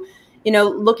 as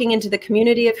looking into the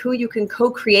community of who you can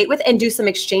co-create with and do some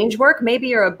exchange work. Maybe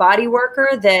you're a body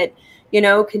worker that,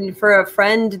 for a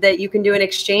friend that you can do an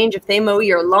exchange if they mow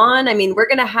your lawn. I mean, we're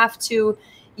going to have to,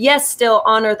 yes, still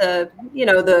honor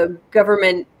the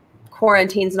government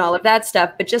quarantines and all of that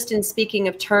stuff, but just in speaking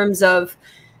of terms of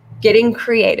getting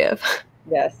creative.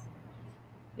 Yes.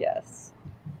 Yes.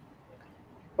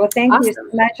 Well, thank you so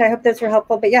much. I hope those were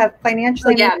helpful. But yeah,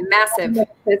 financially, massive.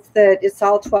 It's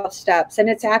all 12 steps, and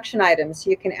it's action items.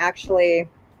 You can actually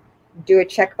do a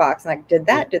checkbox like, did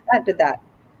that.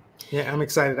 Yeah, I'm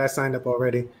excited. I signed up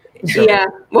already. So, yeah.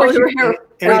 Well, we're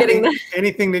getting that.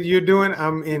 Anything that you're doing,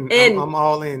 I'm in. I'm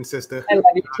all in, sister. I love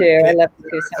you too.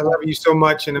 I love you so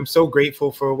much. And I'm so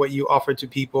grateful for what you offer to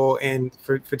people, and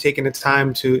for taking the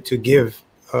time to give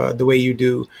the way you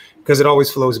do, because it always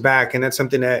flows back. And that's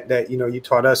something that you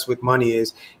taught us with money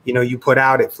is, you put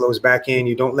out, it flows back in.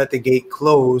 You don't let the gate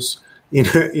close,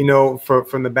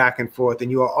 from the back and forth, and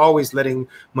you are always letting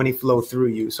money flow through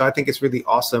you. So I think it's really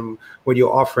awesome what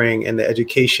you're offering, and the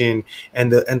education and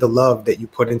the love that you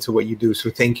put into what you do. So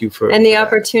thank you for the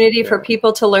opportunity for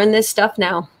people to learn this stuff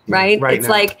now, right? It's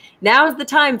like, now's the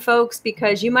time, folks,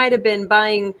 because you might have been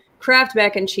buying Kraft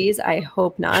mac and cheese. I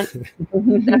hope not.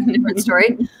 That's a different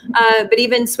story. But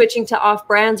even switching to off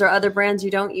brands or other brands you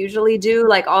don't usually do,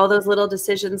 like all those little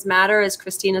decisions matter, as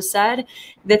Kirsstina said.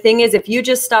 The thing is, if you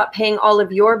just stop paying all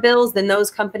of your bills, then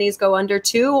those companies go under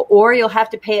too, or you'll have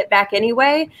to pay it back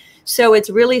anyway. So it's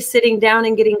really sitting down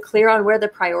and getting clear on where the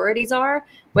priorities are.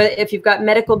 Whether if you've got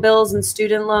medical bills and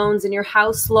student loans and your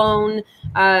house loan,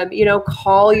 you know,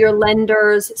 call your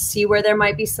lenders, see where there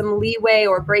might be some leeway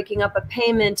or breaking up a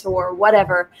payment or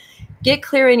whatever. Get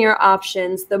clear in your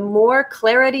options. The more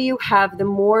clarity you have, the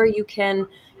more you can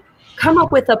come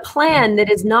up with a plan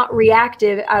that is not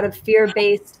reactive out of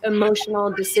fear-based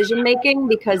emotional decision-making,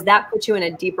 because that puts you in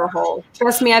a deeper hole.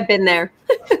 Trust me, I've been there.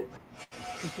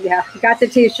 Yeah, got the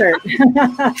t-shirt.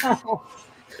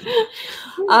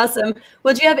 Awesome.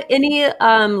 Well, do you have any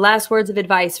last words of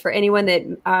advice for anyone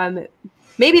that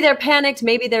maybe they're panicked,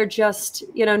 maybe they're just,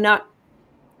 you know, not,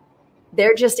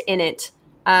 they're just in it,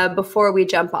 before we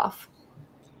jump off?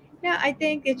 Yeah, I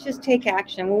think it's just take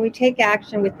action. When we take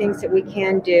action with things that we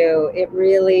can do, it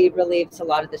really relieves a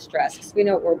lot of the stress, because we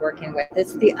know what we're working with.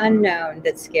 It's the unknown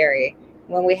that's scary.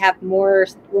 When we have more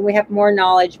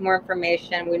knowledge, more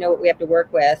information, we know what we have to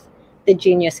work with, the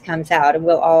genius comes out, and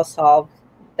we'll all solve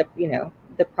the, you know,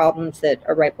 the problems that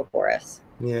are right before us.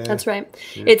 Yeah, that's right.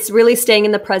 Yeah. It's really staying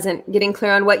in the present, getting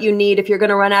clear on what you need. If you're going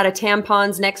to run out of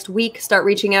tampons next week, start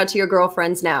reaching out to your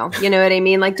girlfriends now. You know what I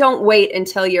mean? Like, don't wait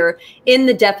until you're in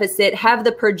the deficit. Have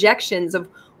the projections of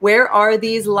where are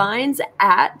these lines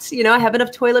at? You know, I have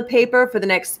enough toilet paper for the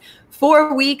next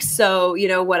 4 weeks. So, you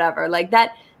know, whatever, like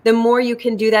that. The more you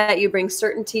can do that, you bring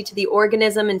certainty to the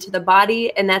organism and to the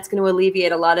body, and that's going to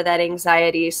alleviate a lot of that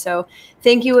anxiety. So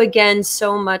thank you again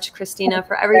so much, Kirsstina,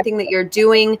 for everything that you're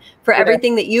doing, for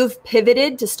everything that you've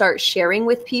pivoted to start sharing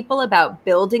with people about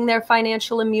building their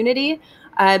financial immunity.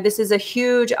 This is a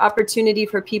huge opportunity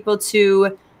for people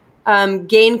to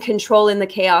gain control in the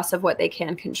chaos of what they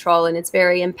can control, and it's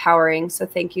very empowering. So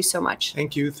thank you so much.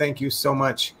 Thank you. Thank you so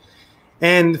much.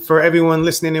 And for everyone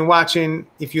listening and watching,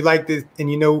 if you liked it and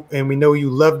we know you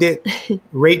loved it,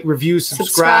 rate, review,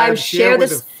 subscribe, share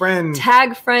with a friend.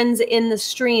 Tag friends in the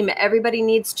stream. Everybody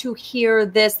needs to hear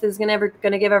this. This is going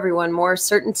to give everyone more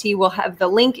certainty. We'll have the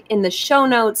link in the show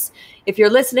notes. If you're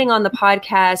listening on the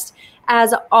podcast,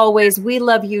 as always, we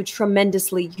love you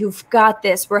tremendously. You've got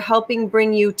this. We're helping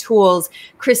bring you tools.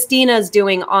 Kirstina's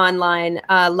doing online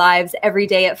lives every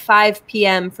day at 5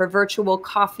 p.m. for virtual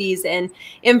coffees and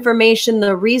information.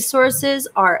 The resources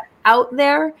are out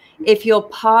there if you'll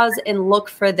pause and look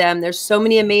for them. There's so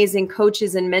many amazing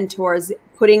coaches and mentors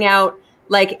putting out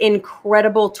like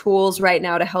incredible tools right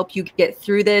now to help you get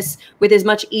through this with as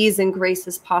much ease and grace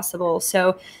as possible.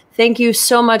 So thank you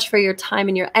so much for your time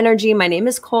and your energy. My name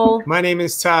is Cole. My name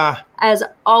is Ta. As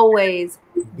always,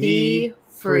 be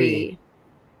free.